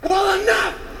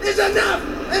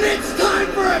And it's time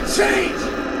for a change!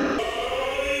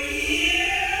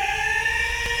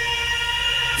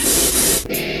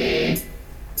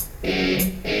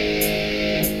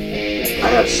 I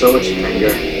have so much anger.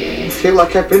 I feel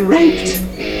like I've been raped.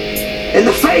 In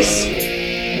the face!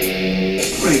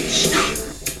 Great Scott.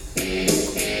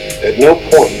 At no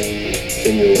point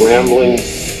in your rambling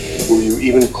were you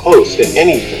even close to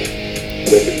anything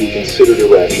that could be considered a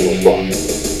rational thought.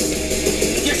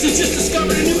 Guess you just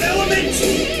discovered a new element!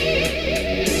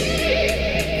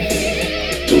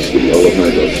 This is the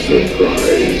element of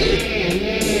surprise.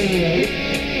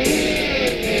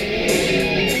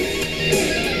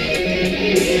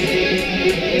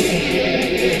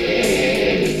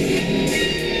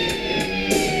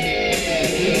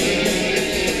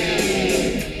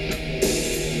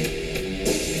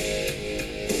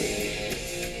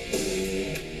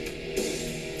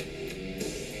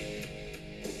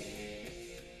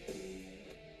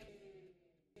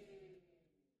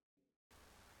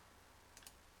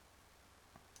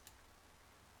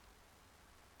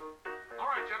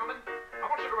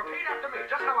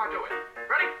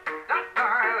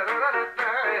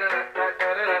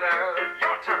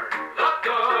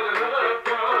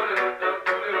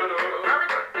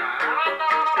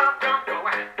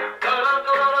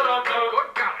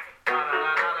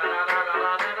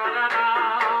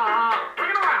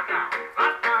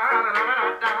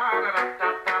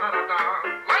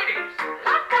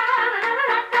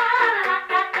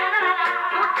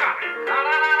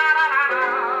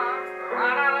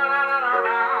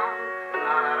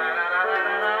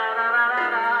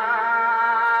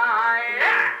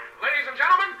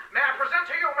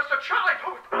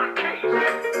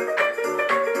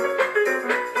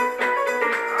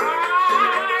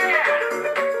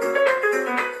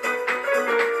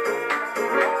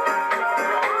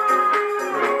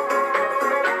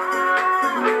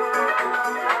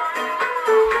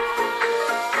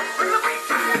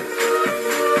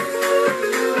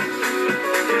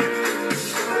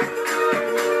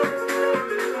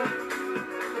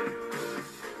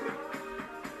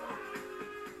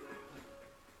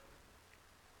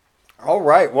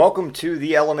 Alright, welcome to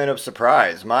The Element of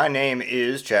Surprise. My name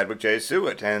is Chadwick J.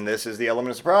 Sewitt, and this is The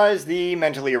Element of Surprise, the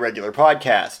Mentally Irregular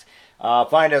podcast.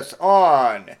 Find us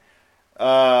on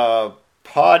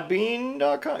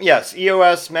podbean.com? Yes,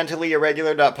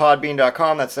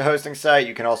 eosmentallyirregular.podbean.com. That's the hosting site.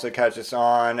 You can also catch us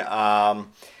on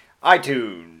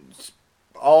iTunes,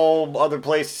 all other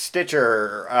places,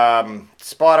 Stitcher,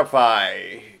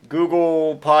 Spotify,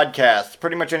 Google Podcasts,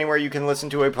 pretty much anywhere you can listen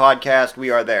to a podcast, we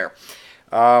are there.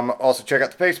 Also check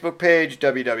out the Facebook page,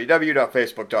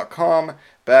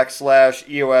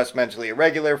 www.facebook.com/EOS Mentally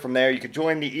Irregular. From there you can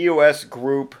join the EOS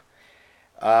group,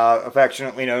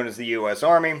 affectionately known as the U.S.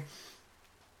 Army.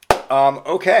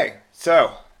 Okay,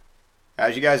 so,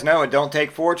 as you guys know, it don't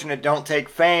take fortune, it don't take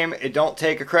fame, it don't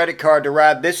take a credit card to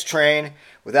ride this train.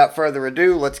 Without further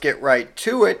ado, let's get right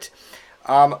to it.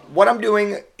 What I'm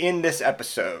doing in this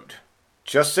episode,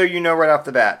 just so you know right off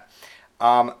the bat,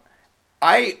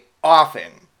 I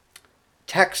often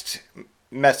text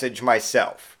message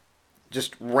myself,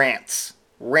 just rants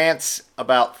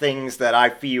about things that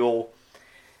I feel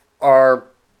are,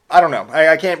 I don't know,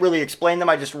 I can't really explain them.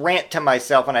 I just rant to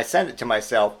myself and I send it to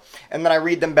myself, and then I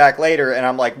read them back later and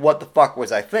I'm like, what the fuck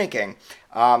was I thinking?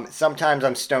 Sometimes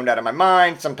I'm stoned out of my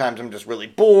mind, sometimes I'm just really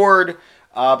bored,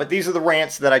 but these are the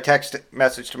rants that I text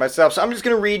message to myself, so I'm just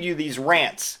going to read you these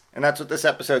rants, and that's what this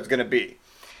episode's going to be.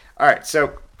 Alright,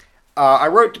 so I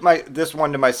wrote this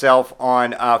one to myself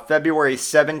on February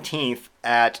 17th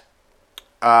at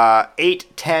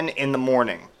 8:10 in the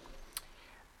morning.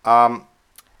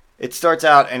 It starts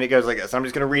out and it goes like this. I'm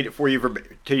just going to read it for you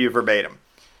to you verbatim.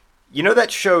 You know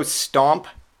that show Stomp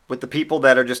with the people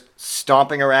that are just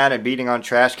stomping around and beating on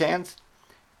trash cans?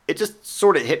 It just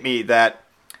sort of hit me that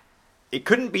it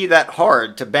couldn't be that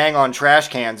hard to bang on trash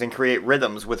cans and create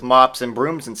rhythms with mops and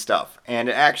brooms and stuff. And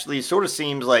it actually sort of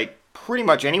seems like pretty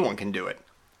much anyone can do it.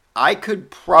 I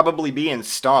could probably be in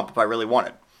Stomp if I really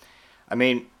wanted. I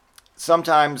mean,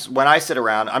 sometimes when I sit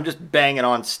around, I'm just banging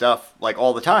on stuff like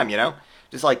all the time, you know?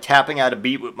 Just like tapping out a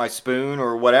beat with my spoon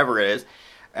or whatever it is.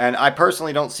 And I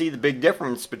personally don't see the big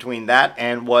difference between that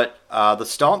and what the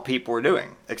Stomp people are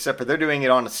doing. Except for they're doing it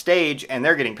on a stage and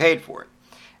they're getting paid for it.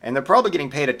 And they're probably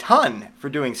getting paid a ton for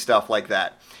doing stuff like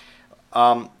that.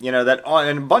 You know,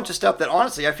 and a bunch of stuff that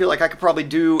honestly I feel like I could probably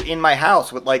do in my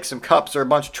house with like some cups or a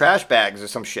bunch of trash bags or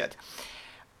some shit.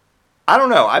 I don't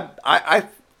know. I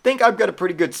think I've got a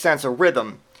pretty good sense of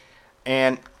rhythm,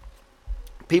 and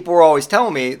people were always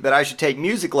telling me that I should take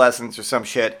music lessons or some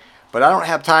shit, but I don't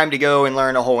have time to go and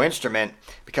learn a whole instrument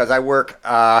because I work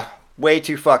way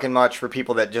too fucking much for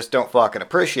people that just don't fucking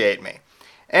appreciate me.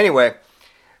 Anyway,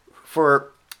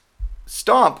 for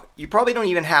Stomp, you probably don't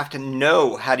even have to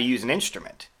know how to use an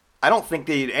instrument. I don't think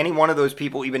that any one of those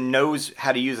people even knows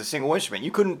how to use a single instrument.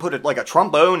 You couldn't put like a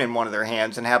trombone in one of their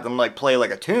hands and have them like play like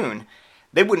a tune.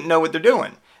 They wouldn't know what they're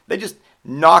doing. They just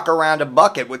knock around a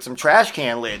bucket with some trash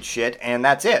can lid shit, and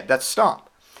that's it. That's Stomp.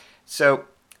 So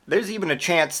there's even a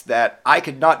chance that I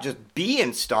could not just be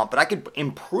in Stomp, but I could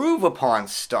improve upon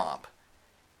Stomp.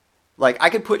 Like,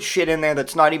 I could put shit in there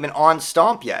that's not even on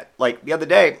Stomp yet. Like, the other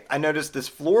day, I noticed this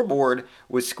floorboard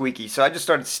was squeaky, so I just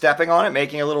started stepping on it,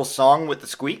 making a little song with the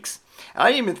squeaks. And I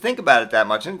didn't even think about it that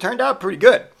much, and it turned out pretty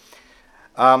good.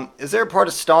 Is there a part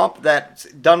of Stomp that's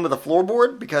done with a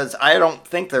floorboard? Because I don't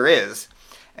think there is.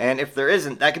 And if there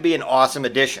isn't, that could be an awesome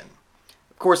addition.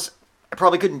 Of course, I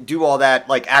probably couldn't do all that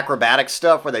like acrobatic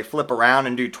stuff where they flip around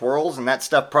and do twirls, and that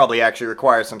stuff probably actually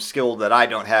requires some skill that I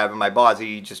don't have and my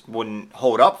body just wouldn't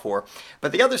hold up for.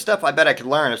 But the other stuff I bet I could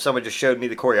learn if someone just showed me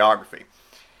the choreography.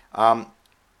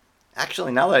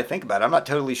 Actually, now that I think about it, I'm not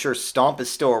totally sure Stomp is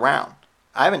still around.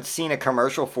 I haven't seen a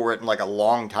commercial for it in like a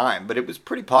long time, but it was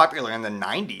pretty popular in the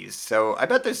 90s. So I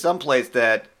bet there's some place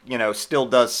that, still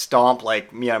does Stomp,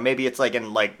 like, maybe it's like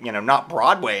in like, not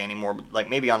Broadway anymore, but like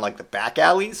maybe on like the back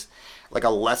alleys. Like a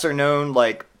lesser known,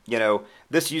 like,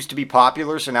 this used to be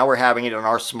popular, so now we're having it on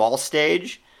our small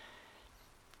stage.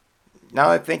 Now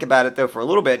that I think about it, though, for a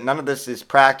little bit, none of this is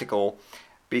practical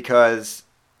because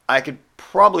I could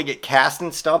probably get cast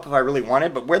in Stomp if I really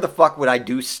wanted, but where the fuck would I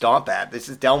do Stomp at? This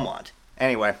is Delmont.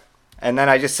 Anyway, and then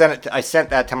I just sent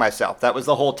that to myself. That was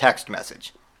the whole text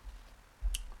message.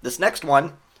 This next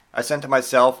one I sent to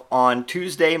myself on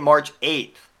Tuesday, March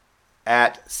 8th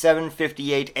at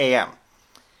 7:58 a.m.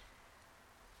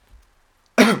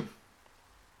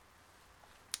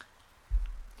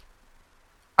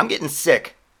 I'm getting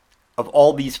sick of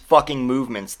all these fucking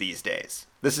movements these days.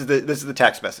 This is the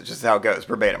text message. This is how it goes,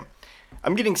 verbatim.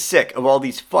 I'm getting sick of all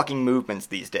these fucking movements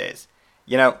these days.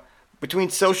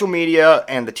 Between social media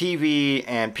and the TV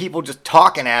and people just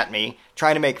talking at me,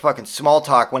 trying to make fucking small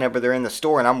talk whenever they're in the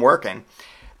store and I'm working,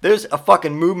 there's a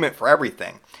fucking movement for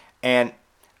everything. And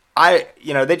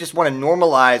they just want to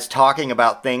normalize talking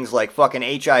about things like fucking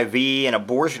HIV and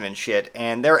abortion and shit,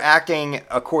 and they're acting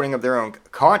according to their own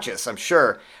conscience, I'm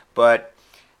sure, but,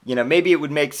 maybe it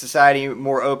would make society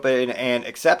more open and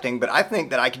accepting, but I think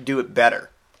that I could do it better.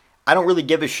 I don't really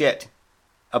give a shit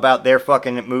about their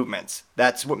fucking movements.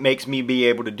 That's what makes me be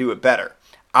able to do it better.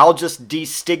 I'll just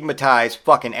destigmatize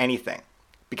fucking anything,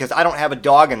 because I don't have a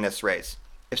dog in this race.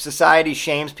 If society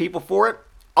shames people for it,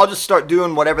 I'll just start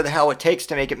doing whatever the hell it takes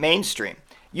to make it mainstream.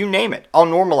 You name it. I'll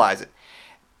normalize it.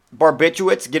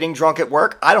 Barbiturates, getting drunk at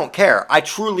work, I don't care. I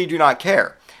truly do not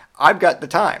care. I've got the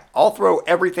time. I'll throw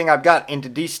everything I've got into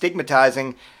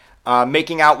destigmatizing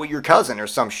making out with your cousin or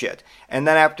some shit. And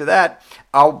then after that,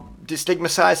 I'll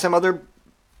destigmatize some other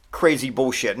crazy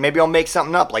bullshit. Maybe I'll make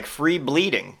something up like free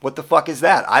bleeding. What the fuck is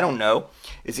that? I don't know.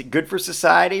 Is it good for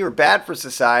society or bad for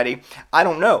society? I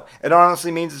don't know. It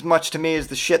honestly means as much to me as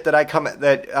the shit that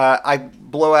I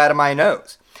blow out of my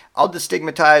nose. I'll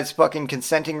destigmatize fucking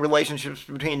consenting relationships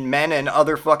between men and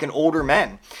other fucking older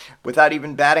men without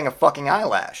even batting a fucking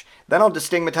eyelash. Then I'll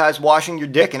destigmatize washing your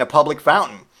dick in a public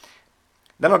fountain.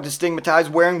 Then I'll destigmatize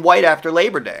wearing white after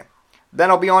Labor Day. Then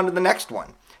I'll be on to the next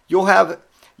one.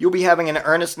 You'll be having an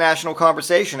earnest national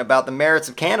conversation about the merits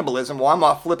of cannibalism while I'm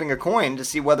off flipping a coin to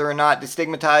see whether or not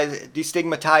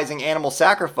destigmatizing animal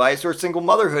sacrifice or single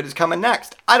motherhood is coming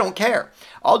next. I don't care.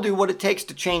 I'll do what it takes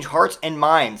to change hearts and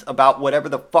minds about whatever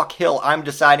the fuck hill I'm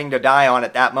deciding to die on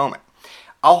at that moment.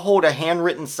 I'll hold a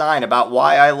handwritten sign about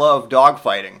why I love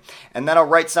dogfighting, and then I'll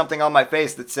write something on my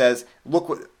face that says,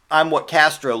 I'm what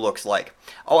Castro looks like.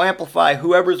 I'll amplify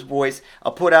whoever's voice.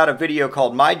 I'll put out a video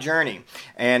called My Journey,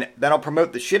 and then I'll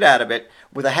promote the shit out of it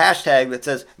with a hashtag that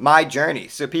says My Journey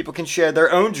so people can share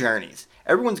their own journeys.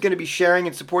 Everyone's going to be sharing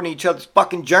and supporting each other's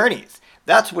fucking journeys.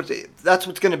 That's what's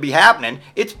going to be happening.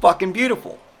 It's fucking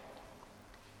beautiful.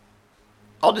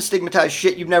 I'll just stigmatize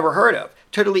shit you've never heard of.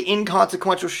 Totally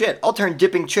inconsequential shit. I'll turn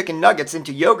dipping chicken nuggets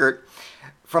into yogurt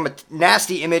from a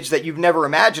nasty image that you've never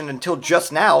imagined until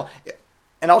just now,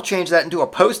 and I'll change that into a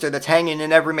poster that's hanging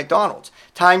in every McDonald's.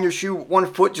 Tying your shoe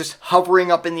 1 foot just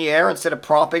hovering up in the air instead of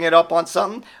propping it up on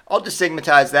something. I'll just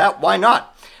stigmatize that. Why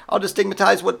not? I'll just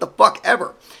stigmatize what the fuck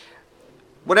ever.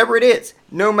 Whatever it is,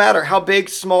 no matter how big,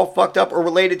 small, fucked up, or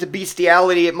related to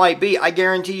bestiality it might be, I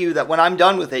guarantee you that when I'm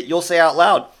done with it, you'll say out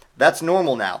loud, that's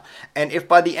normal now. And if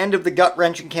by the end of the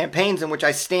gut-wrenching campaigns in which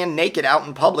I stand naked out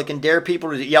in public and dare people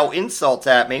to yell insults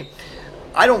at me,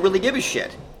 I don't really give a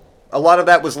shit. A lot of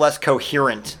that was less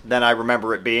coherent than I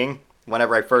remember it being.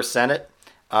 whenever I first sent it.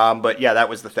 But yeah, that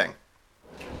was the thing.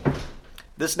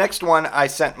 This next one I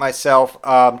sent myself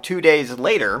 2 days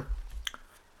later.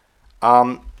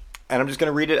 And I'm just going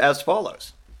to read it as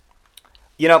follows.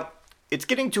 You know, it's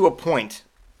getting to a point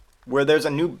where there's a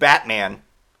new Batman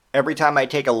every time I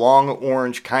take a long,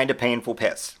 orange, kind of painful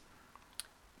piss.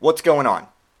 What's going on?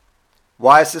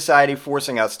 Why is society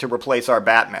forcing us to replace our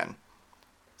Batmen?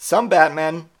 Some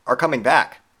Batmen are coming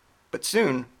back, but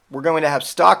soon we're going to have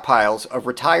stockpiles of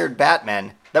retired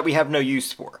Batmen that we have no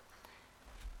use for.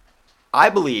 I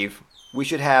believe we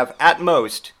should have, at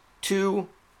most, 2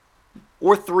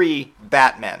 or 3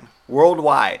 Batmen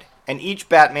worldwide, and each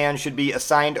Batman should be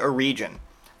assigned a region.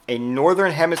 A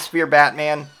Northern Hemisphere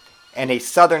Batman and a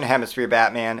Southern Hemisphere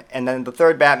Batman, and then the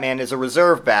third Batman is a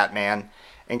reserve Batman,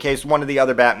 in case one of the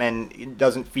other Batmen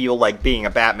doesn't feel like being a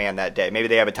Batman that day. Maybe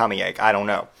they have a tummy ache, I don't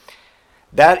know.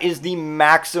 That is the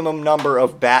maximum number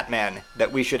of Batmen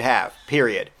that we should have,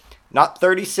 period. Not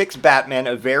 36 Batmen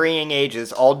of varying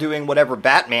ages all doing whatever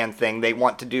Batman thing they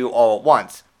want to do all at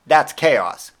once. That's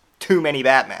chaos. Too many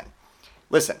Batmen.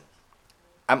 Listen,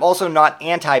 I'm also not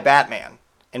anti-Batman.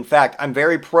 In fact, I'm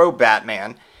very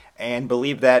pro-Batman and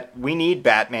believe that we need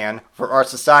Batman for our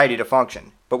society to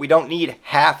function. But we don't need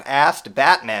half-assed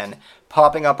Batmen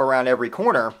popping up around every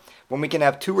corner when we can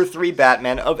have 2 or 3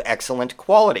 Batmen of excellent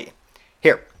quality.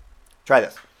 Here, try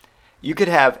this. You could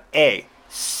have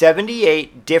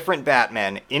 78 different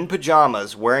Batmen in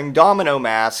pajamas, wearing domino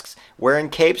masks, wearing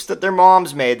capes that their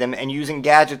moms made them, and using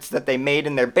gadgets that they made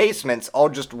in their basements, all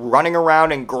just running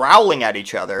around and growling at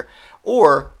each other.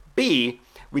 Or, B,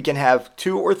 we can have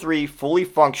 2 or 3 fully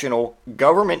functional,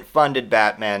 government-funded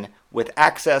Batmen with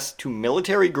access to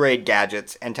military-grade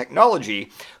gadgets and technology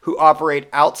who operate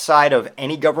outside of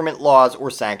any government laws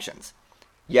or sanctions.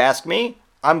 You ask me?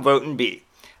 I'm voting B.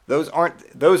 Those are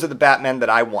the Batmen that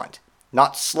I want.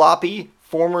 Not sloppy,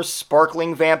 former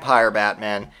sparkling vampire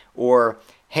Batman, or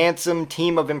handsome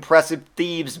team of impressive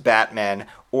thieves Batman,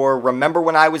 or remember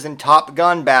when I was in Top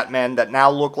Gun Batman that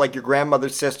now look like your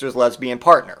grandmother's sister's lesbian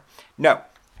partner. No,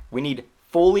 we need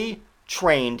fully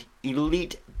trained,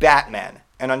 elite Batmen.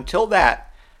 And until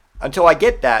I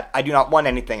get that, I do not want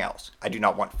anything else. I do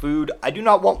not want food. I do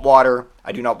not want water.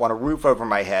 I do not want a roof over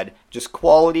my head. Just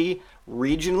quality,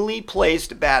 regionally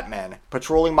placed Batmen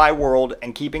patrolling my world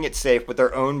and keeping it safe with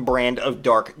their own brand of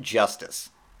dark justice.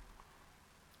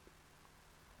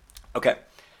 Okay.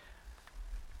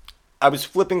 I was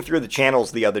flipping through the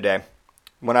channels the other day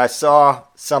when I saw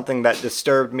something that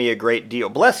disturbed me a great deal.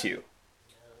 Bless you.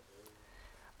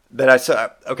 So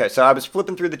I was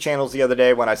flipping through the channels the other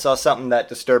day when I saw something that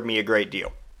disturbed me a great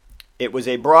deal. It was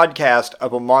a broadcast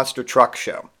of a monster truck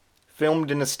show,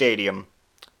 filmed in a stadium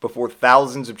before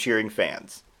thousands of cheering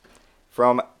fans.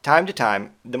 From time to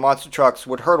time, the monster trucks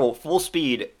would hurtle full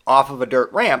speed off of a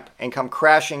dirt ramp and come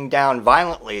crashing down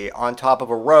violently on top of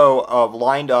a row of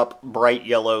lined up bright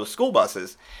yellow school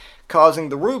buses, causing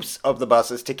the roofs of the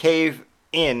buses to cave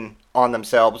in on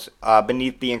themselves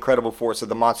beneath the incredible force of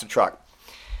the monster truck.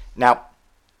 Now,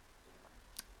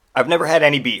 I've never had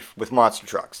any beef with monster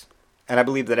trucks, and I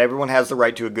believe that everyone has the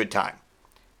right to a good time.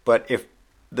 But if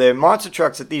the monster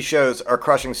trucks at these shows are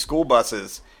crushing school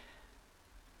buses,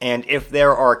 and if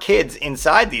there are kids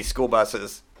inside these school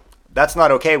buses, that's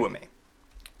not okay with me.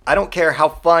 I don't care how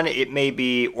fun it may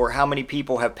be or how many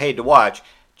people have paid to watch,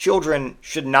 children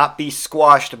should not be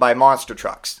squashed by monster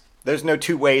trucks. There's no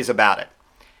two ways about it.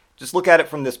 Just look at it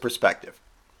from this perspective.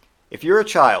 If you're a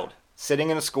child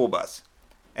sitting in a school bus,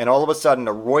 and all of a sudden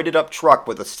a roided up truck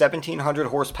with a 1700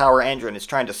 horsepower engine is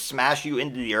trying to smash you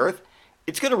into the earth,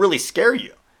 it's going to really scare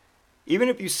you. Even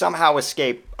if you somehow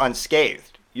escape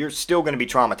unscathed, you're still going to be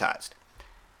traumatized.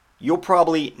 You'll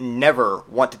probably never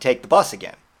want to take the bus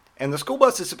again. And the school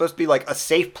bus is supposed to be like a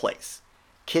safe place.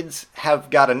 Kids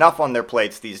have got enough on their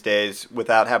plates these days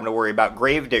without having to worry about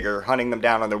Gravedigger hunting them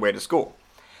down on their way to school.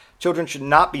 Children should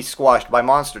not be squashed by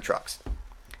monster trucks.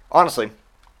 Honestly,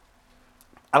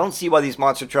 I don't see why these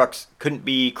monster trucks couldn't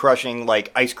be crushing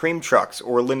like ice cream trucks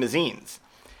or limousines.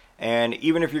 And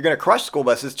even if you're going to crush school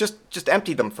buses, just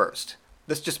empty them first.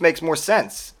 This just makes more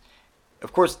sense.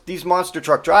 Of course, these monster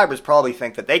truck drivers probably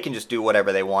think that they can just do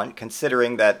whatever they want,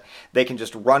 considering that they can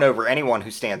just run over anyone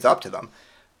who stands up to them.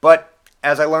 But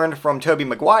as I learned from Tobey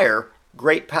Maguire,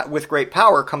 with great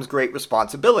power comes great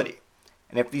responsibility.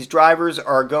 And if these drivers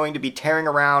are going to be tearing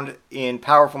around in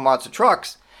powerful monster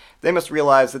trucks, they must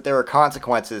realize that there are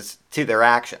consequences to their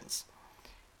actions.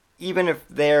 Even if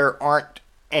there aren't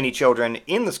any children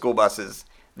in the school buses,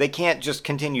 they can't just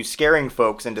continue scaring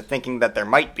folks into thinking that there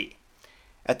might be.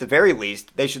 At the very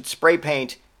least, they should spray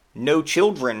paint "No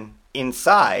Children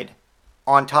Inside"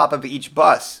 on top of each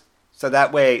bus so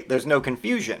that way there's no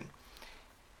confusion.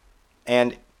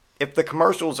 And if the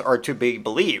commercials are to be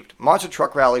believed, monster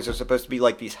truck rallies are supposed to be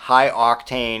like these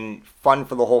high-octane,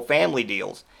 fun-for-the-whole-family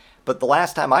deals. But the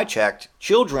last time I checked,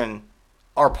 children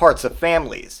are parts of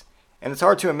families. And it's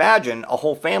hard to imagine a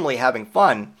whole family having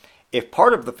fun if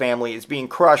part of the family is being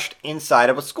crushed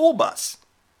inside of a school bus.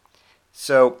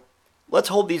 So let's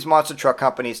hold these monster truck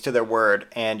companies to their word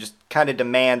and just kind of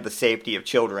demand the safety of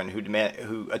children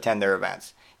who attend their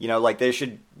events. You know, like they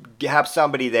should have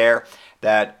somebody there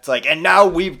that's like, and now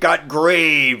we've got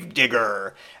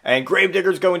Gravedigger. And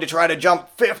Gravedigger's going to try to jump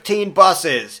 15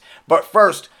 buses. But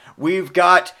first, we've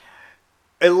got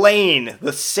Elaine,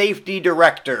 the safety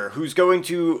director, who's going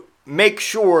to make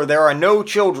sure there are no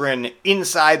children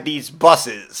inside these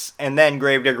buses. And then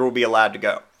Gravedigger will be allowed to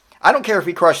go. I don't care if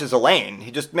he crushes Elaine.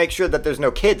 He just makes sure that there's no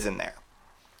kids in there.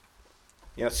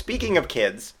 You know, speaking of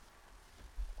kids,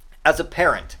 as a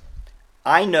parent,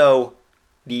 I know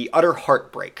the utter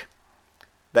heartbreak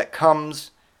that comes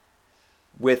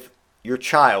with your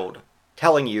child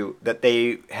telling you that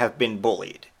they have been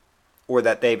bullied or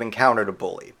that they've encountered a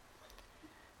bully.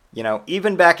 You know,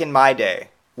 even back in my day,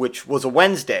 which was a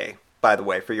Wednesday, by the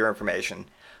way, for your information,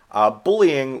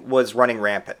 bullying was running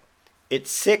rampant. It's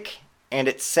sick and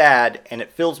it's sad and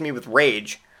it fills me with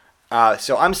rage.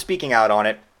 So I'm speaking out on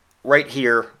it right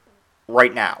here,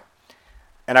 right now.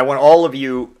 And I want all of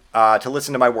you to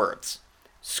listen to my words.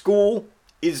 School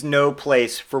is no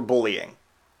place for bullying.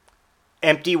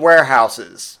 Empty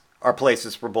warehouses are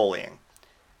places for bullying.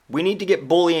 We need to get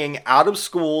bullying out of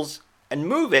schools and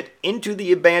move it into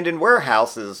the abandoned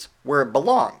warehouses where it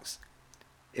belongs.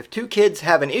 If two kids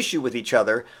have an issue with each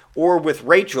other, or with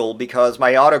Rachel because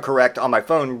my autocorrect on my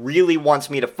phone really wants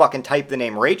me to fucking type the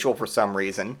name Rachel for some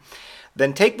reason,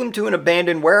 then take them to an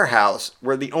abandoned warehouse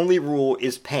where the only rule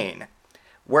is pain.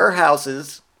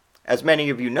 Warehouses, as many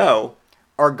of you know,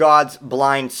 are God's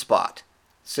blind spot.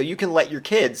 So you can let your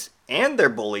kids and their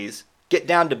bullies get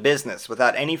down to business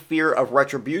without any fear of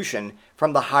retribution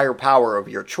from the higher power of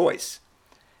your choice.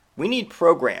 We need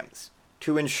programs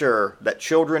to ensure that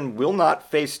children will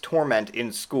not face torment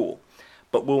in school,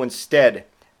 but will instead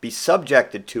be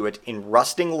subjected to it in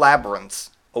rusting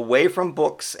labyrinths, away from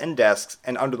books and desks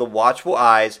and under the watchful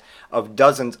eyes of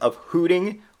dozens of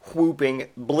hooting, whooping,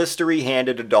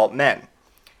 blistery-handed adult men.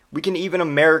 We can even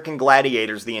American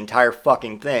Gladiators the entire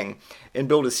fucking thing and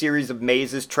build a series of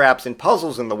mazes, traps, and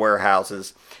puzzles in the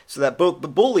warehouses so that both the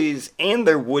bullies and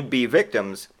their would-be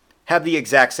victims have the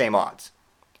exact same odds.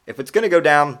 If it's going to go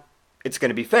down, it's going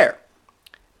to be fair.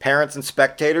 Parents and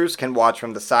spectators can watch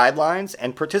from the sidelines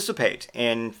and participate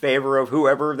in favor of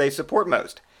whoever they support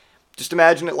most. Just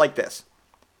imagine it like this.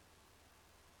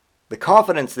 The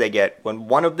confidence they get when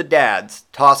one of the dads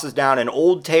tosses down an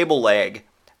old table leg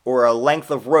or a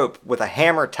length of rope with a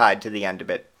hammer tied to the end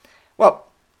of it. Well,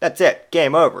 that's it.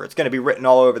 Game over. It's going to be written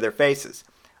all over their faces.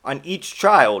 On each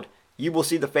child, you will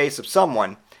see the face of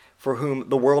someone for whom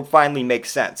the world finally makes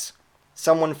sense.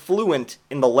 Someone fluent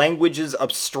in the languages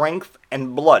of strength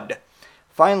and blood,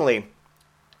 finally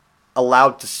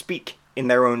allowed to speak in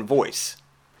their own voice.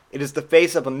 It is the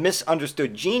face of a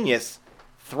misunderstood genius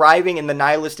thriving in the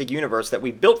nihilistic universe that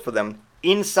we built for them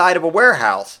inside of a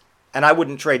warehouse, and I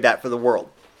wouldn't trade that for the world.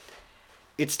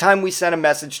 It's time we sent a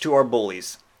message to our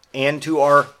bullies and to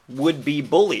our would-be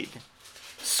bullied.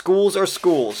 Schools are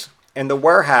schools, and the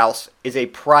warehouse is a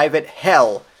private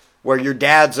hell where your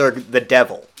dads are the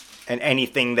devil. And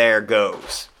anything there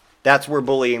goes. That's where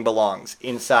bullying belongs,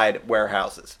 inside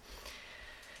warehouses.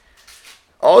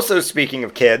 Also, speaking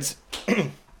of kids,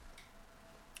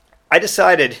 I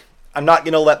decided I'm not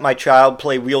going to let my child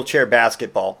play wheelchair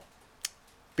basketball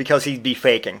because he'd be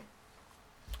faking.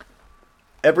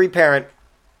 Every parent,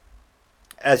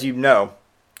 as you know,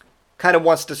 kind of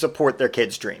wants to support their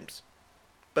kids' dreams.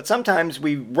 But sometimes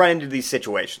we run into these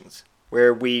situations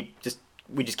where we just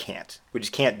can't. We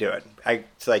just can't do it.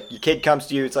 It's like your kid comes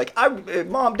to you. It's like,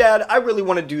 Mom, Dad, I really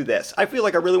want to do this. I feel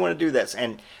like I really want to do this.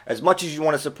 And as much as you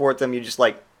want to support them, you're just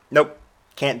like, nope,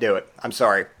 can't do it. I'm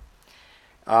sorry.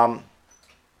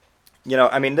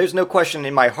 There's no question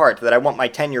in my heart that I want my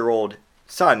 10-year-old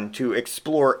son to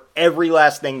explore every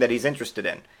last thing that he's interested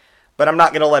in. But I'm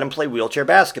not going to let him play wheelchair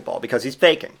basketball because he's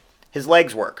faking. His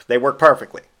legs work. They work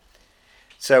perfectly.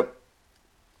 So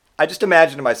I just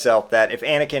imagine to myself that if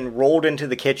Anakin rolled into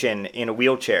the kitchen in a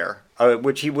wheelchair,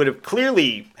 which he would have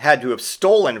clearly had to have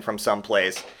stolen from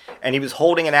someplace, and he was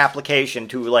holding an application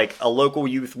to like a local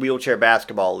youth wheelchair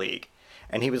basketball league,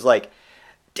 and he was like,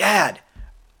 Dad,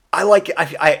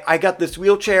 I got this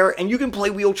wheelchair, and you can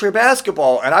play wheelchair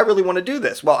basketball, and I really want to do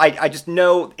this. Well, I just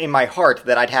know in my heart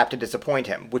that I'd have to disappoint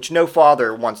him, which no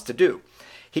father wants to do.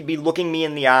 he'd be looking me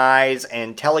in the eyes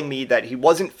and telling me that he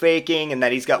wasn't faking and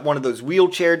that he's got one of those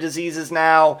wheelchair diseases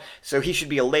now, so he should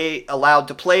be allowed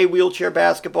to play wheelchair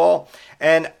basketball.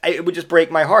 And it would just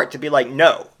break my heart to be like,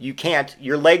 no, you can't.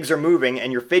 Your legs are moving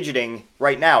and you're fidgeting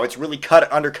right now. It's really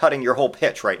undercutting your whole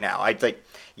pitch right now. I think,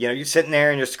 you're sitting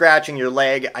there and you're scratching your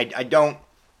leg. I don't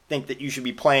think that you should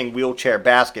be playing wheelchair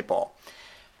basketball.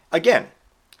 Again,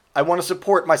 I want to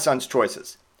support my son's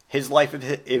choices. His life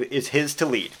is his to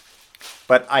lead.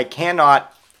 But I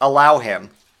cannot allow him,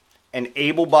 an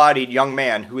able-bodied young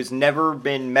man who has never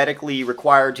been medically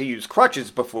required to use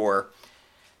crutches before,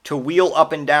 to wheel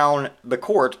up and down the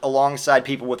court alongside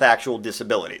people with actual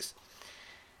disabilities.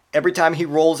 Every time he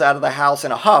rolls out of the house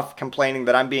in a huff, complaining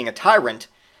that I'm being a tyrant,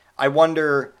 I'd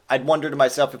wonder to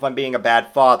myself if I'm being a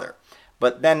bad father.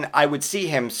 But then I would see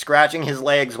him scratching his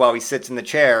legs while he sits in the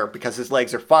chair because his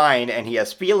legs are fine and he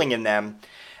has feeling in them.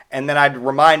 And then I'd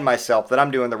remind myself that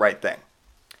I'm doing the right thing.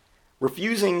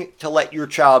 Refusing to let your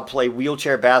child play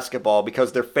wheelchair basketball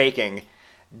because they're faking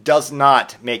does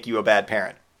not make you a bad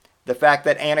parent. The fact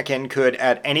that Anakin could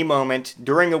at any moment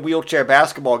during a wheelchair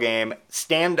basketball game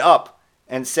stand up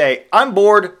and say, I'm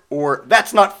bored, or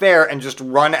that's not fair, and just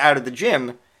run out of the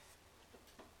gym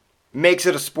makes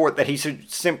it a sport that he should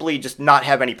simply just not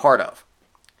have any part of.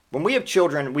 When we have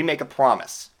children, we make a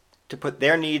promise to put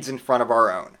their needs in front of our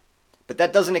own. But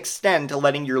that doesn't extend to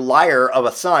letting your liar of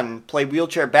a son play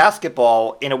wheelchair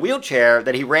basketball in a wheelchair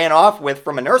that he ran off with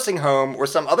from a nursing home or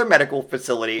some other medical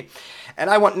facility. And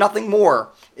I want nothing more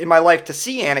in my life to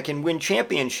see Anakin win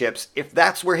championships if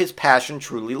that's where his passion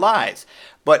truly lies.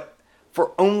 But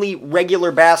for only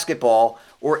regular basketball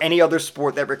or any other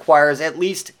sport that requires at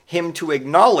least him to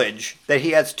acknowledge that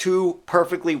he has two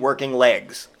perfectly working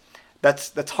legs.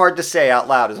 That's hard to say out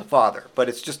loud as a father, but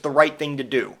it's just the right thing to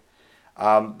do.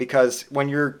 Because when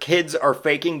your kids are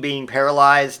faking being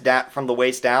paralyzed from the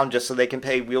waist down just so they can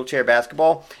play wheelchair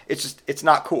basketball, it's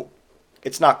not cool.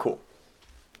 It's not cool.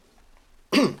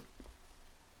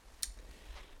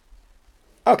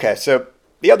 Okay, so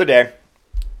the other day,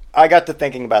 I got to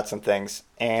thinking about some things,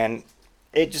 and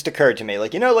it just occurred to me,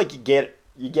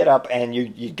 you get up and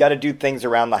you got to do things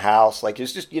around the house, like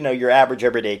it's just, your average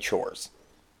everyday chores,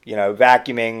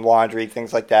 vacuuming, laundry,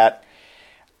 things like that.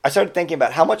 I started thinking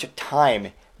about how much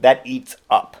time that eats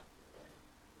up.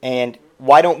 And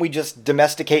why don't we just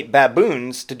domesticate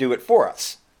baboons to do it for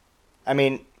us? I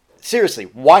mean, seriously,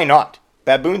 why not?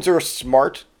 Baboons are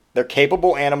smart, they're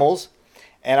capable animals,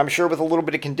 and I'm sure with a little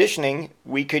bit of conditioning,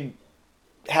 we could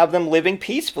have them living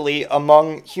peacefully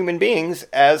among human beings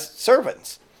as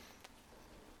servants.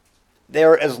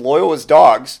 They're as loyal as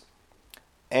dogs,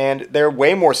 and they're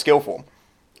way more skillful.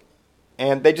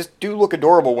 And they just do look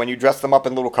adorable when you dress them up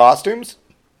in little costumes.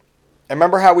 And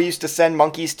remember how we used to send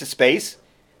monkeys to space?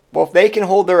 Well, if they can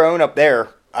hold their own up there,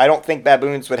 I don't think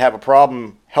baboons would have a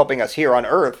problem helping us here on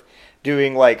Earth,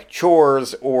 doing like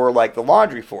chores or like the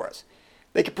laundry for us.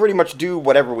 They could pretty much do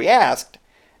whatever we asked,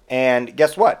 and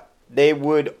guess what? They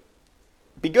would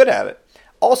be good at it.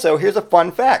 Also, here's a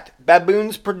fun fact.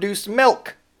 Baboons produce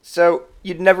milk, so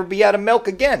you'd never be out of milk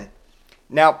again.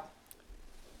 Now,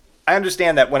 I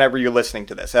understand that whenever you're listening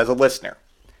to this, as a listener,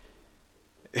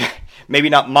 maybe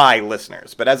not my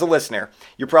listeners, but as a listener,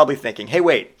 you're probably thinking, hey,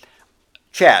 wait,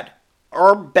 Chad,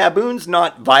 are baboons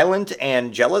not violent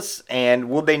and jealous, and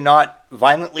will they not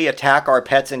violently attack our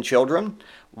pets and children?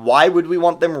 Why would we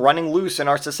want them running loose in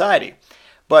our society?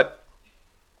 But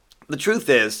the truth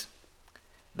is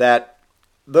that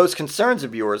those concerns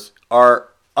of yours are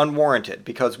unwarranted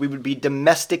because we would be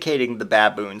domesticating the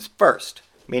baboons first,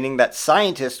 meaning that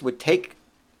scientists would take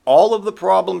all of the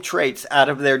problem traits out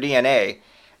of their DNA,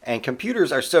 and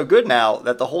computers are so good now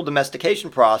that the whole domestication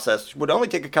process would only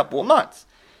take a couple of months.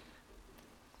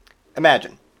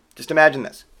 Just imagine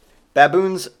this.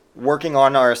 Baboons working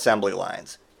on our assembly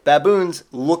lines. Baboons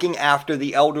looking after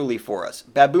the elderly for us.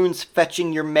 Baboons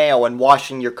fetching your mail and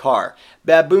washing your car.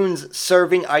 Baboons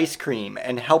serving ice cream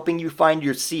and helping you find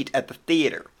your seat at the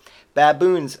theater.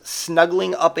 Baboons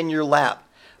snuggling up in your lap.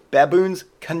 Baboons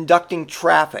conducting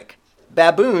traffic.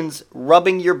 Baboons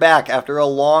rubbing your back after a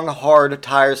long, hard,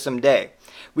 tiresome day.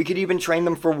 We could even train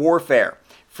them for warfare,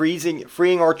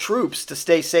 freeing our troops to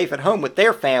stay safe at home with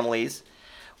their families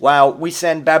while we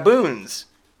send baboons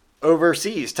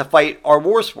overseas to fight our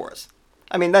wars for us.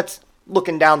 I mean, that's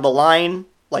looking down the line,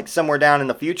 like somewhere down in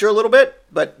the future a little bit,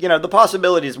 but, the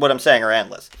possibilities, what I'm saying, are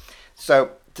endless.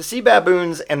 So, to see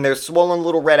baboons and their swollen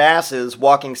little red asses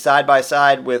walking side by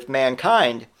side with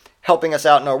mankind, helping us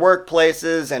out in our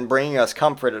workplaces and bringing us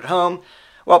comfort at home,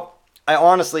 well,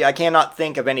 I cannot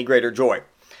think of any greater joy.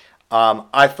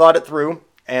 I've thought it through,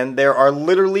 and there are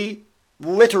literally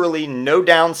literally no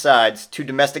downsides to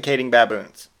domesticating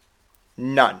baboons.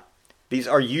 None. These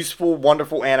are useful,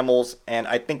 wonderful animals, and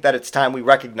I think that it's time we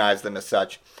recognize them as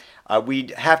such.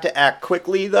 We'd have to act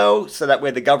quickly, though, so that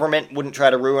way the government wouldn't try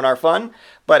to ruin our fun,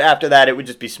 but after that it would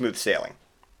just be smooth sailing.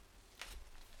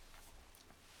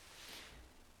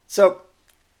 So,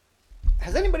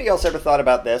 has anybody else ever thought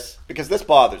about this? Because this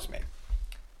bothers me.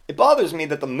 It bothers me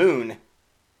that the moon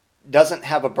doesn't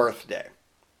have a birthday.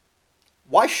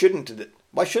 Why shouldn't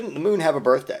the moon have a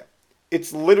birthday?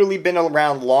 It's literally been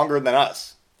around longer than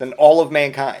us, than all of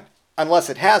mankind. Unless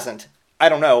it hasn't, I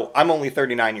don't know, I'm only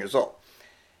 39 years old.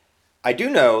 I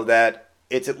do know that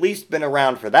it's at least been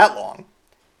around for that long,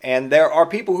 and there are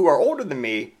people who are older than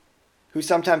me who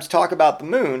sometimes talk about the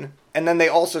moon, and then they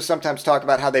also sometimes talk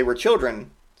about how they were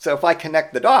children. So if I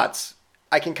connect the dots,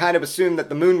 I can kind of assume that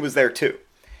the moon was there too.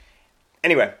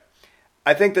 Anyway,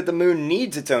 I think that the moon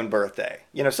needs its own birthday.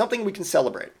 Something we can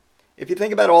celebrate. If you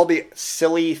think about all the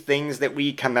silly things that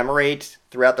we commemorate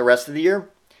throughout the rest of the year,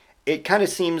 it kind of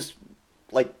seems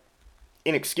like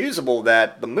inexcusable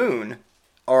that the moon,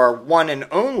 our one and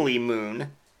only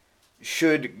moon,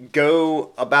 should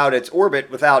go about its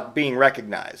orbit without being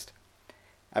recognized.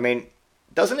 I mean,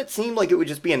 doesn't it seem like it would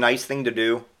just be a nice thing to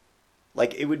do?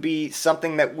 Like, it would be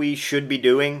something that we should be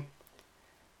doing?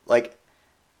 Like,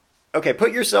 okay,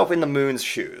 put yourself in the moon's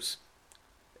shoes.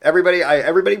 Everybody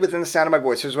within the sound of my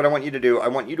voice, here's what I want you to do. I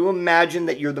want you to imagine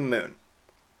that you're the moon.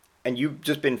 And you've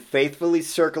just been faithfully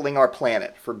circling our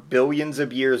planet for billions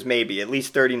of years, maybe, at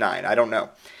least 39, I don't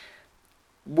know.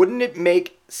 Wouldn't it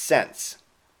make sense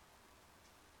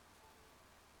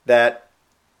that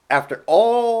after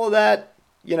all that,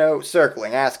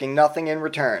 circling, asking nothing in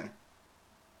return,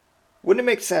 wouldn't it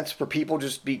make sense for people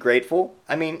just be grateful?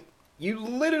 I mean, you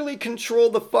literally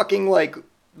control the fucking,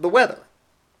 the weather.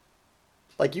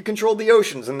 Like, you control the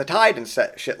oceans and the tide and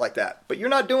shit like that. But you're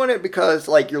not doing it because,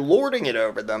 you're lording it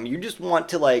over them. You just want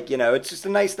to, it's just a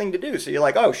nice thing to do. So you're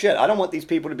like, oh, shit, I don't want these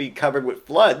people to be covered with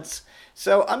floods.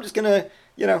 So I'm just going to,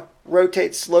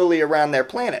 rotate slowly around their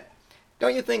planet.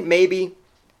 Don't you think maybe,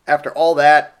 after all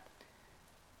that,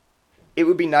 it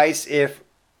would be nice if,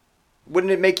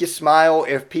 wouldn't it make you smile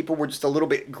if people were just a little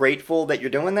bit grateful that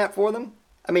you're doing that for them?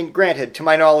 I mean, granted, to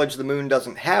my knowledge, the moon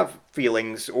doesn't have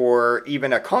feelings or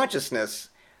even a consciousness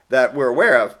that we're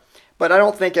aware of, but I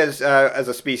don't think as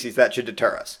a species that should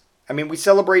deter us. I mean, we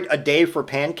celebrate a day for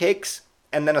pancakes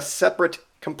and then a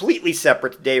completely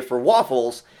separate day for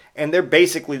waffles, and they're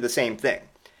basically the same thing.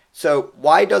 So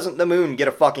why doesn't the moon get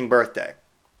a fucking birthday?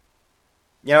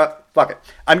 You know what? Fuck it.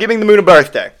 I'm giving the moon a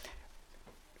birthday.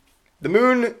 The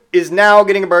moon is now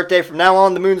getting a birthday. From now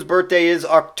on, the moon's birthday is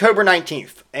October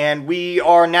 19th, and we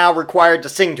are now required to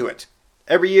sing to it.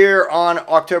 Every year on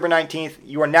October 19th,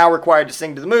 you are now required to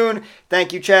sing to the moon.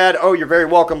 Thank you, Chad. Oh, you're very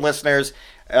welcome, listeners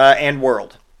and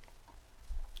world.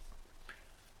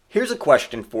 Here's a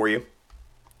question for you.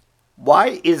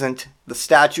 Why isn't the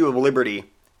Statue of Liberty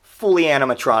fully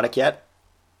animatronic yet?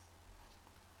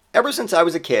 Ever since I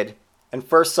was a kid and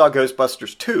first saw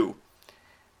Ghostbusters 2,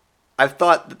 I've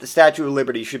thought that the Statue of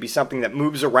Liberty should be something that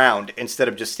moves around instead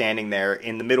of just standing there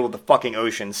in the middle of the fucking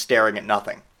ocean staring at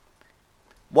nothing.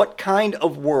 What kind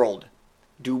of world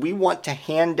do we want to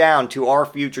hand down to our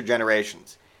future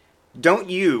generations? Don't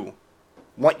you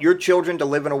want your children to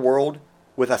live in a world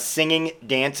with a singing,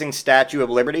 dancing Statue of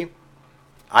Liberty?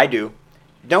 I do.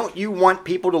 Don't you want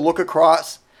people to look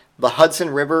across the Hudson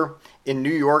River in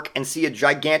New York and see a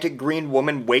gigantic green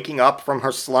woman waking up from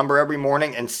her slumber every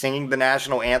morning and singing the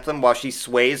national anthem while she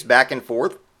sways back and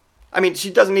forth? I mean,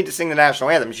 she doesn't need to sing the national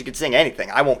anthem. She could sing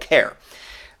anything. I won't care.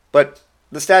 But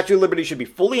the Statue of Liberty should be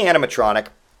fully animatronic,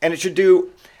 and it should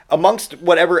do, amongst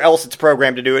whatever else it's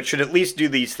programmed to do, it should at least do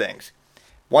these things.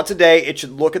 Once a day, it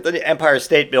should look at the Empire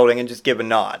State Building and just give a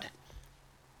nod.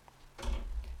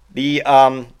 The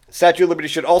Statue of Liberty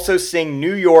should also sing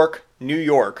New York, New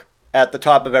York at the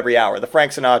top of every hour, the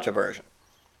Frank Sinatra version.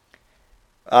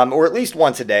 Or at least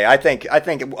once a day. I think at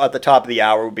the top of the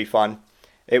hour would be fun.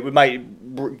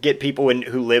 Might get people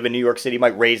who live in New York City,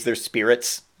 might raise their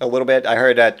spirits a little bit. I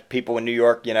heard that people in New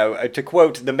York, to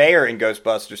quote the mayor in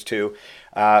Ghostbusters 2,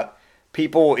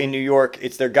 people in New York,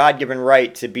 it's their God-given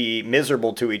right to be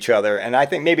miserable to each other. And I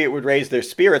think maybe it would raise their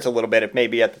spirits a little bit if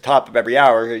maybe at the top of every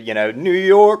hour, New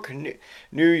York,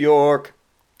 New York,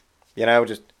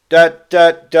 just da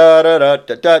da da da da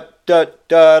da da da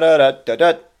da da da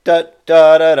da da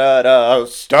da da da,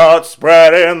 start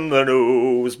spreading the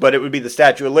news. But it would be the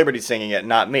Statue of Liberty singing it,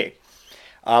 not me.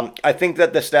 I think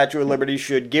that the Statue of Liberty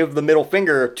should give the middle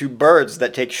finger to birds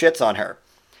that take shits on her.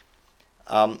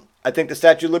 I think the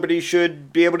Statue of Liberty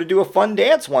should be able to do a fun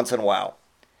dance once in a while.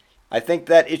 I think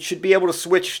that it should be able to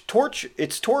switch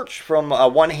its torch from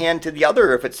one hand to the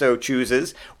other if it so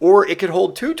chooses, or it could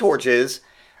hold two torches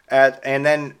and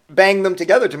then bang them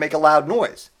together to make a loud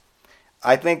noise.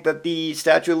 I think that the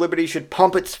Statue of Liberty should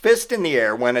pump its fist in the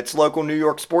air when its local New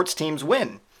York sports teams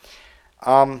win.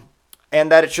 And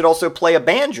that it should also play a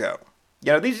banjo.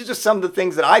 You know, these are just some of the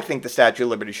things that I think the Statue of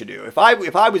Liberty should do. If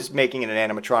I was making it an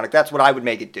animatronic, that's what I would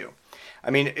make it do.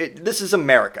 I mean, this is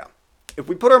America. If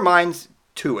we put our minds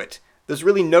to it, there's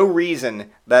really no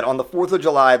reason that on the 4th of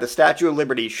July, the Statue of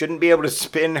Liberty shouldn't be able to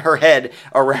spin her head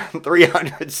around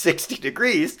 360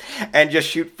 degrees and just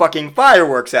shoot fucking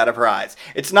fireworks out of her eyes.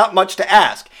 It's not much to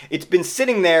ask. It's been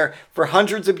sitting there for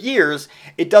hundreds of years.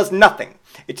 It does nothing.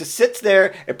 It just sits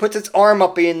there, it puts its arm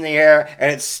up in the air,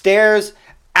 and it stares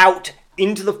out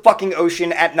into the fucking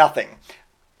ocean at nothing.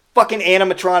 Fucking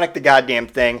animatronic the goddamn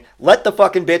thing. Let the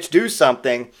fucking bitch do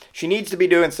something. She needs to be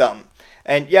doing something.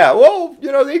 And yeah, well,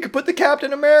 you know, they could put the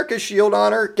Captain America shield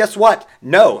on her. Guess what?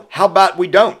 No. How about we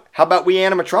don't? How about we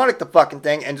animatronic the fucking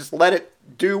thing and just let it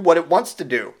do what it wants to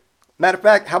do? Matter of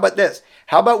fact, how about this?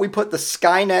 How about we put the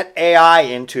Skynet AI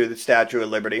into the Statue of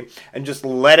Liberty and just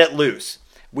let it loose?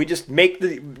 We just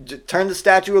turn the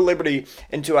Statue of Liberty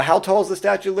into how tall is the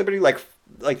Statue of Liberty? Like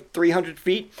 300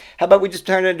 feet? How about we just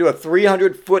turn it into a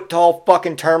 300-foot tall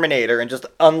fucking Terminator and just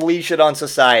unleash it on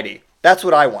society? That's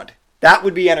what I want. That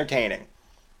would be entertaining.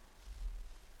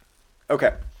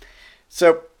 Okay.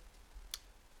 So,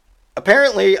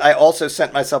 apparently I also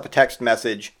sent myself a text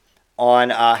message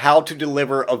on how to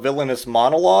deliver a villainous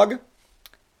monologue.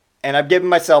 And I've given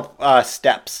myself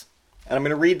steps. And I'm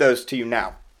going to read those to you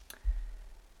now.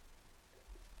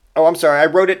 Oh, I'm sorry. I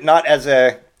wrote it not as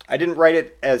I didn't write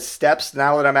it as steps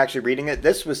now that I'm actually reading it.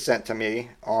 This was sent to me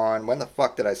on... When the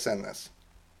fuck did I send this?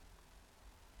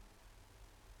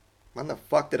 When the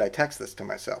fuck did I text this to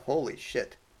myself? Holy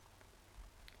shit.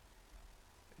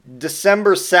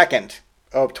 December 2nd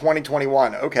of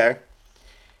 2021. Okay.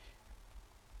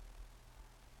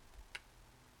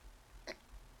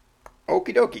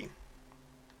 Okie dokie.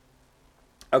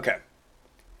 Okay.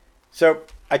 So,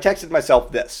 I texted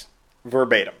myself this.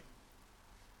 Verbatim.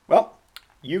 Well,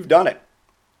 you've done it.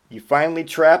 You finally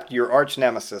trapped your arch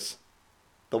nemesis.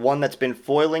 The one that's been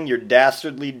foiling your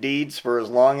dastardly deeds for as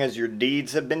long as your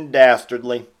deeds have been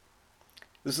dastardly.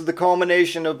 This is the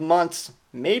culmination of months,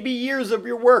 maybe years of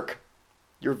your work.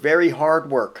 Your very hard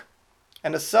work.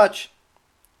 And as such,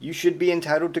 you should be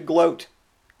entitled to gloat.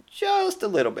 Just a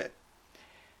little bit.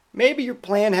 Maybe your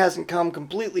plan hasn't come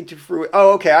completely to fruition.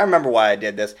 Oh, okay, I remember why I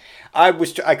did this. I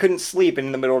couldn't sleep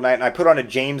in the middle of the night, and I put on a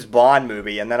James Bond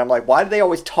movie, and then I'm like, why do they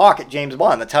always talk at James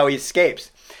Bond? That's how he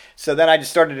escapes. So then I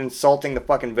just started insulting the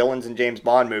fucking villains in James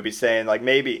Bond movies, saying, like,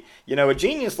 maybe, you know, a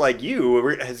genius like you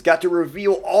has got to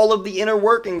reveal all of the inner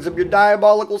workings of your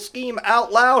diabolical scheme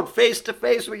out loud, face to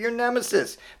face with your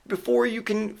nemesis, before you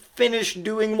can finish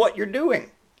doing what you're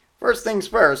doing. First things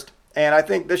first, and I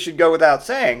think this should go without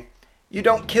saying, you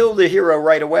don't kill the hero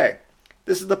right away.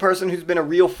 This is the person who's been a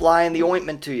real fly in the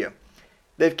ointment to you.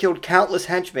 They've killed countless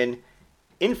henchmen,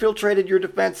 infiltrated your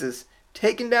defenses,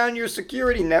 taken down your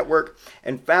security network,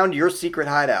 and found your secret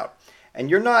hideout. And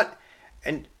you're not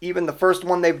even the first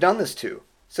one they've done this to.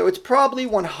 So it's probably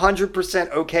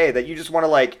 100% okay that you just want to,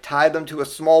 like, tie them to a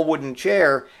small wooden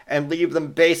chair and leave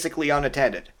them basically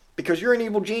unattended. Because you're an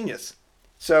evil genius.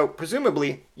 So,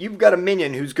 presumably, you've got a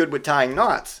minion who's good with tying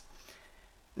knots.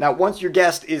 Now, once your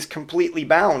guest is completely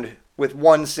bound with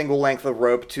one single length of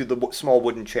rope to the small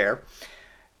wooden chair,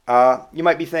 you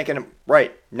might be thinking,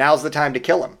 right, now's the time to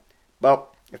kill him.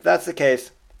 Well, if that's the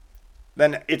case,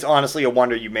 then it's honestly a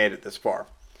wonder you made it this far.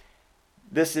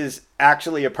 This is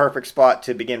actually a perfect spot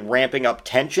to begin ramping up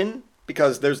tension,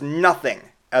 because there's nothing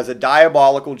as a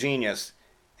diabolical genius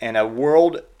and a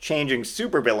world-changing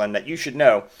supervillain that you should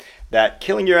know that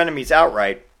killing your enemies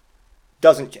outright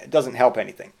doesn't help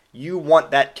anything. You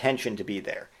want that tension to be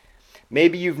there.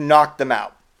 Maybe you've knocked them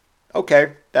out.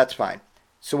 Okay, that's fine.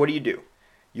 So what do?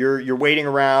 You're waiting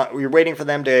around. You're waiting for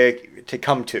them to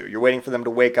come to. You're waiting for them to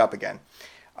wake up again.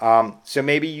 So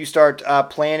maybe you start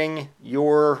planning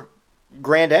your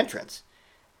grand entrance.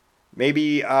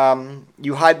 Maybe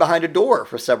you hide behind a door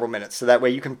for several minutes so that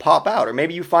way you can pop out. Or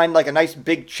maybe you find like a nice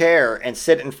big chair and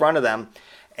sit in front of them.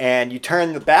 And you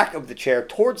turn the back of the chair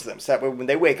towards them, so that way when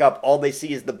they wake up, all they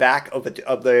see is the back of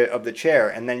the chair,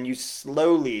 and then you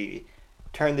slowly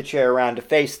turn the chair around to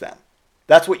face them.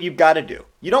 That's what you've got to do.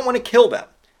 You don't want to kill them.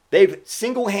 They've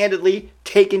single-handedly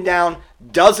taken down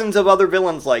dozens of other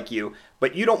villains like you,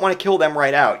 but you don't want to kill them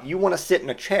right out. You want to sit in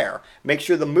a chair, make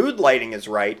sure the mood lighting is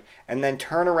right, and then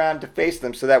turn around to face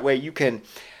them, so that way you can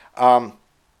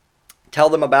tell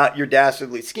them about your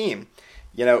dastardly scheme.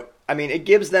 You know, I mean, it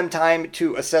gives them time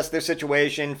to assess their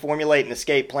situation, formulate an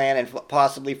escape plan, and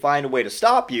possibly find a way to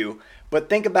stop you. But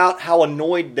think about how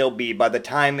annoyed they'll be by the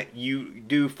time you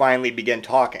do finally begin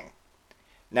talking.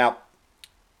 Now,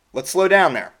 let's slow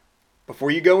down there.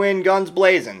 Before you go in guns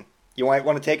blazing, you might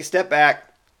want to take a step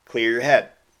back, clear your head.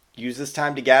 Use this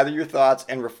time to gather your thoughts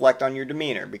and reflect on your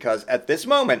demeanor, because at this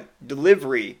moment,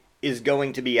 delivery is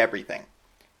going to be everything.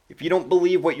 If you don't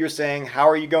believe what you're saying, how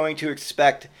are you going to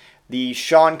expect the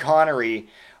Sean Connery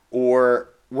or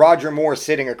Roger Moore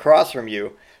sitting across from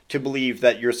you to believe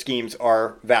that your schemes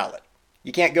are valid?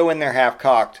 You can't go in there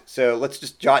half-cocked, so let's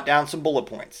just jot down some bullet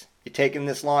points. You're taking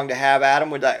this long to have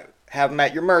Adam, would I have him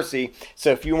at your mercy,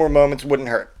 so a few more moments wouldn't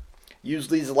hurt. Use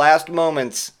these last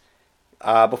moments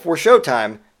before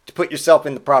showtime to put yourself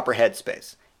in the proper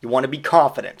headspace. You want to be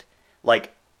confident,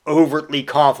 like overtly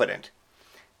confident,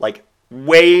 like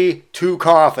way too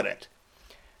confident.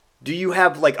 Do you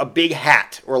have like a big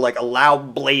hat or like a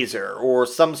loud blazer or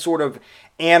some sort of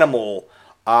animal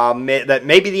that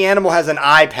maybe the animal has an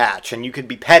eye patch and you could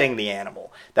be petting the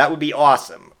animal? That would be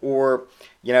awesome. Or,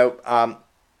 you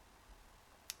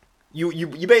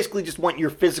basically just want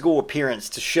your physical appearance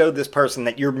to show this person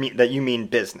that you mean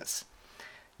business.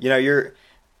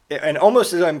 And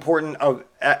almost as important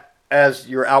as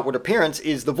your outward appearance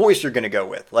is the voice you're going to go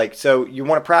with. Like, so you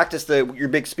want to practice your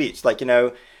big speech. Like,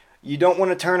 you don't want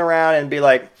to turn around and be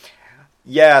like,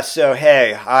 yeah, so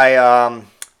hey, I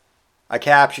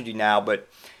captured you now, but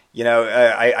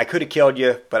I could have killed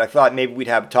you, but I thought maybe we'd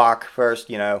have a talk first.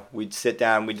 We'd sit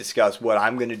down, we'd discuss what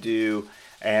I'm going to do,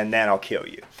 and then I'll kill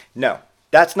you. No,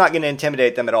 that's not going to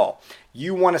intimidate them at all.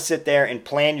 You want to sit there and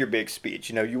plan your big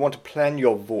speech. You want to plan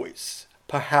your voice.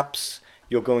 Perhaps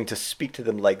you're going to speak to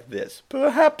them like this.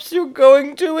 Perhaps you're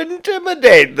going to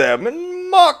intimidate them and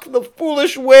mock the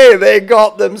foolish way they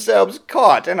got themselves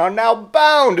caught and are now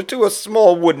bound to a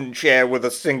small wooden chair with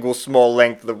a single small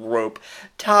length of rope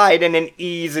tied in an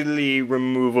easily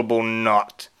removable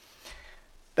knot.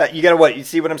 You got what? You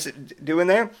see what I'm doing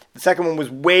there? The second one was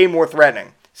way more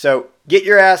threatening. So get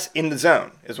your ass in the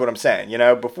zone is what I'm saying.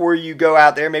 Before you go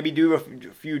out there, maybe do a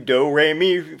few do, re,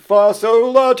 mi, fa,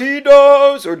 sol, la, ti,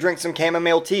 dos, or drink some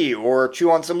chamomile tea, or chew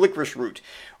on some licorice root,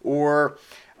 or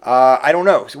I don't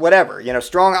know, whatever.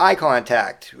 Strong eye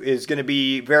contact is going to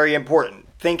be very important.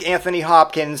 Think Anthony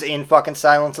Hopkins in fucking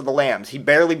Silence of the Lambs. He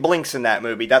barely blinks in that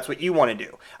movie. That's what you want to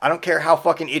do. I don't care how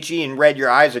fucking itchy and red your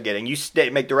eyes are getting. You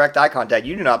make direct eye contact.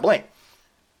 You do not blink.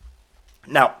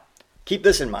 Now, keep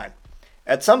this in mind.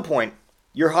 At some point,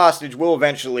 your hostage will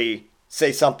eventually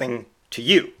say something to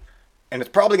you. And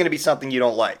it's probably going to be something you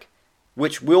don't like,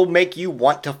 which will make you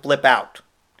want to flip out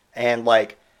and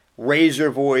raise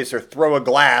your voice or throw a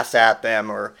glass at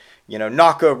them or,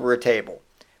 knock over a table.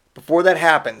 Before that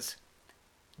happens,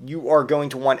 you are going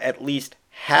to want at least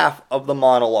half of the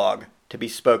monologue to be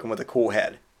spoken with a cool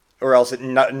head, or else it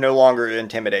no longer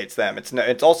intimidates them.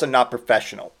 It's also not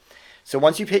professional. So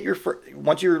once you're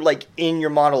in your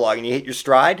monologue and you hit your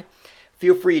stride,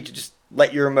 feel free to just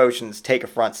let your emotions take a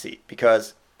front seat,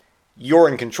 because you're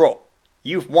in control.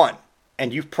 You've won,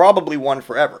 and you've probably won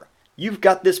forever. You've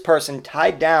got this person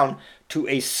tied down to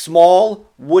a small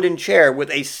wooden chair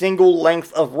with a single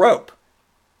length of rope.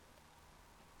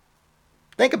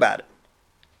 Think about it.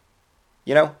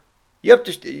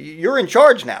 You're in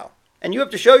charge now, and you have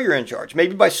to show you're in charge.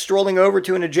 Maybe by strolling over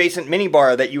to an adjacent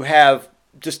minibar that you have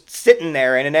just sitting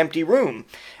there in an empty room,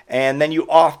 and then you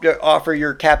offer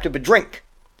your captive a drink.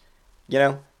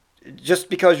 Just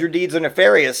because your deeds are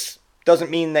nefarious doesn't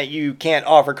mean that you can't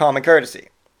offer common courtesy.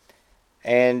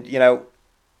 And,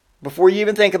 before you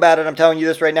even think about it, I'm telling you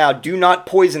this right now, do not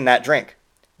poison that drink.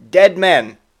 Dead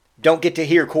men don't get to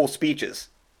hear cool speeches.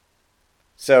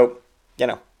 So,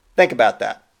 think about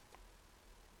that.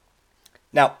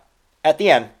 Now, at the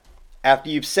end, after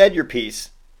you've said your piece,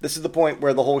 this is the point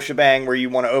where the whole shebang, where you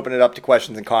want to open it up to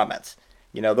questions and comments.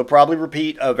 They'll probably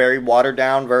repeat a very watered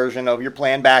down version of your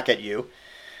plan back at you.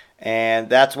 And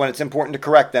that's when it's important to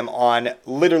correct them on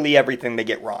literally everything they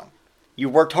get wrong.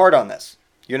 You've worked hard on this.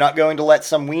 You're not going to let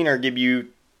some wiener give you,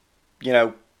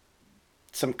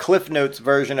 some Cliff Notes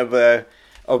version of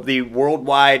the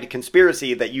worldwide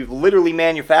conspiracy that you've literally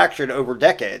manufactured over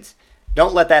decades.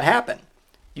 Don't let that happen.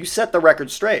 You set the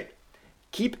record straight.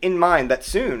 Keep in mind that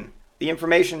soon the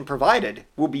information provided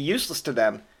will be useless to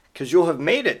them, because you'll have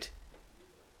made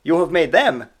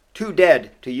them too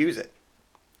dead to use it.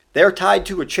 They're tied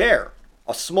to a chair,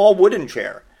 a small wooden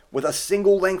chair, with a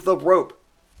single length of rope.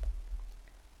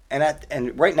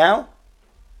 And right now,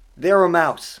 they're a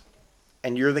mouse,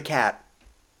 and you're the cat.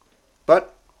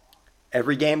 But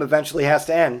every game eventually has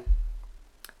to end.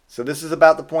 So this is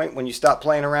about the point when you stop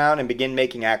playing around and begin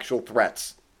making actual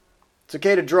threats. It's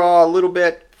okay to draw a little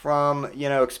bit from,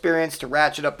 experience to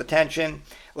ratchet up the tension.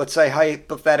 Let's say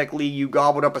hypothetically you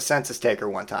gobbled up a census taker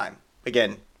one time.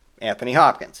 Again, Anthony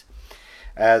Hopkins,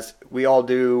 as we all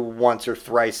do once or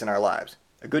thrice in our lives.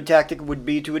 A good tactic would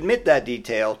be to admit that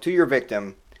detail to your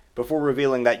victim before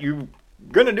revealing that you're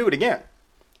going to do it again.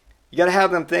 You got to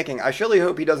have them thinking, I surely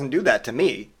hope he doesn't do that to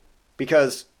me,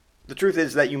 because the truth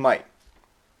is that you might.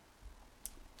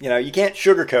 You can't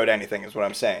sugarcoat anything is what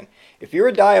I'm saying. If you're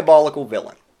a diabolical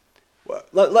villain,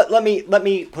 let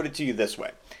me put it to you this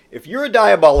way. If you're a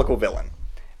diabolical villain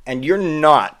and you're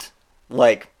not,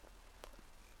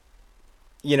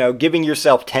 giving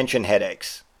yourself tension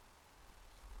headaches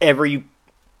every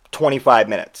 25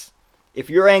 minutes,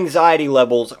 if your anxiety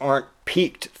levels aren't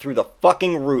peaked through the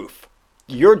fucking roof,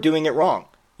 you're doing it wrong.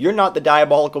 You're not the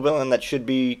diabolical villain that should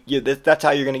be. That's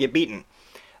how you're going to get beaten.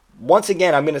 Once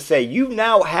again, I'm going to say you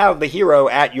now have the hero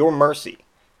at your mercy.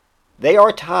 They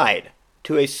are tied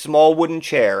to a small wooden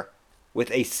chair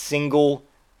with a single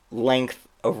length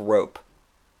of rope.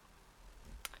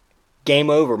 Game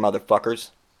over,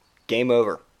 motherfuckers. Game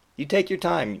over. You take your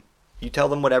time. You tell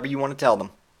them whatever you want to tell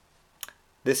them.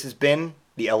 This has been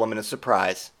The Element of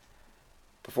Surprise.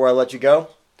 Before I let you go,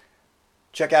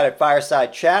 check out a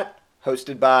Fireside Chat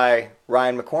hosted by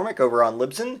Ryan McCormick over on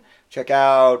Libsyn. Check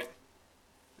out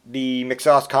the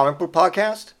McSauce Comic Book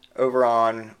Podcast over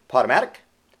on Podomatic.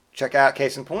 Check out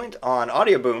Case in Point on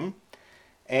Audioboom.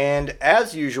 And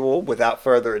as usual, without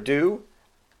further ado,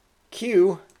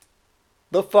 cue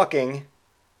the fucking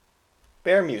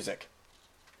bear music.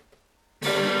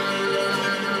 Howdy,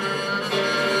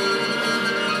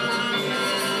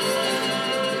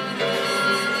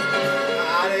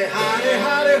 howdy,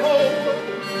 howdy, ho.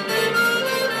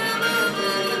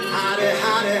 Howdy,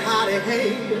 howdy, howdy,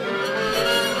 hey.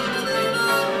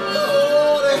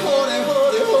 Holy, holy,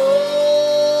 holy, ho.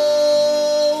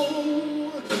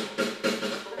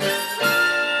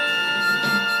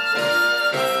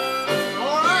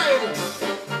 All right.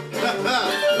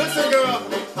 Listen, girl,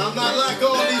 I'm not like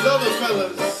all these other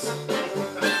fellas.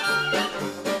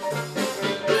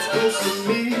 It's close to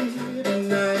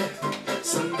midnight.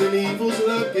 Something evil's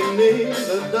lurking in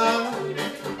the dark.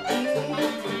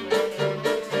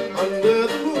 Under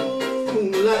the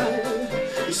moonlight,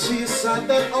 you see a sight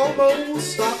that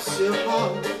almost stops your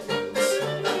heart.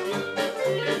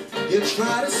 You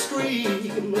try to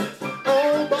scream,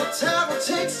 oh, but terror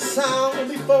takes a sound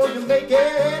before you make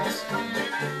it.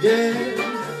 Yeah,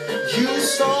 you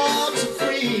start to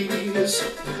freeze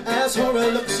as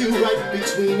horror looks you right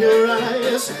between your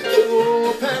eyes.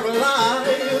 You're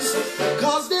paralyzed,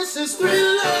 'cause this is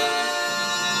thriller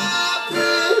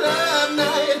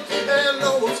night, and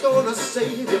no one's gonna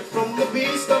save you from the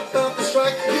beast about to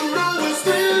strike. You know it's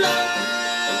thriller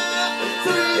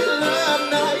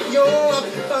night. You're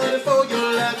fighting for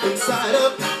your life inside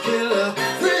a killer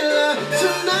thriller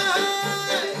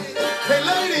tonight. Hey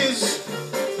ladies,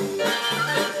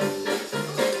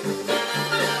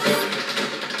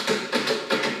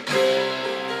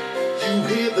 you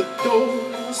hear the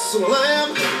door slam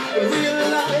and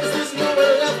realize there's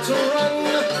nowhere left to run.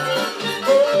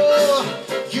 Oh,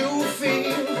 you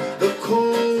feel the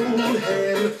cold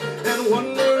hand and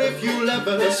wonder if you'll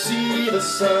ever see the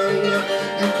sun.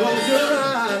 You close your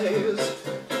eyes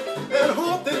and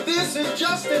hope that this is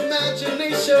just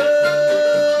imagination,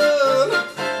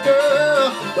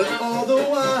 girl. But all the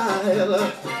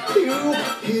while, you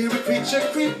hear a creature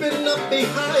creeping up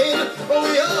behind.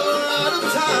 Oh, you're out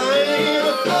of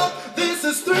time. Oh, this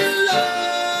is thriller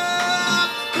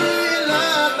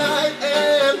night,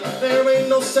 and there ain't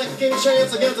no second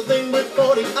chance against a thing with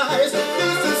 40 eyes.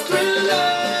 This is thriller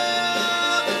night.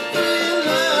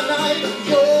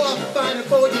 You're fighting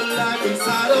for your life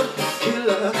inside a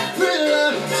killer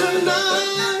thriller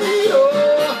tonight.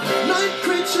 Oh, night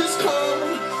creatures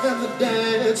come and the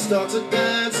dead start to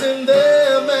dance in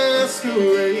their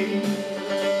masquerade.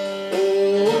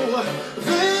 Oh,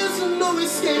 there's no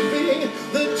escaping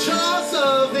the jaws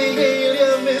of the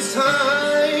alien this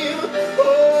time.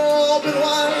 Open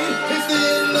wide, it's the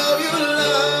end of your life.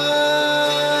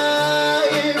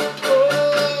 Oh.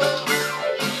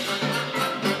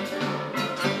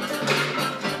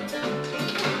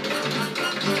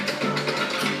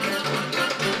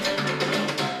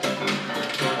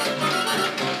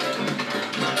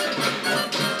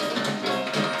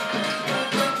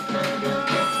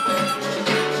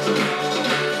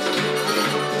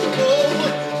 Oh,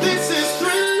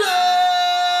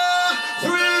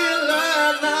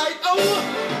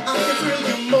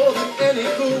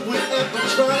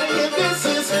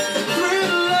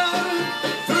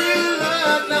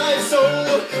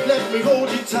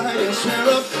 tight and share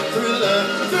up. Thriller,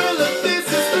 thriller, this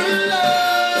is thriller.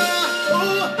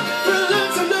 Oh, thriller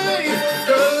tonight.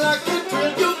 Girl, I can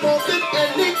thrill you more than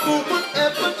any fool would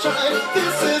ever try.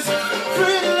 This is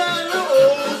thriller,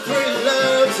 oh,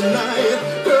 thriller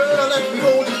tonight. Girl, let me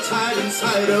hold you tight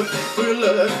inside of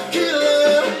thriller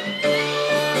killer.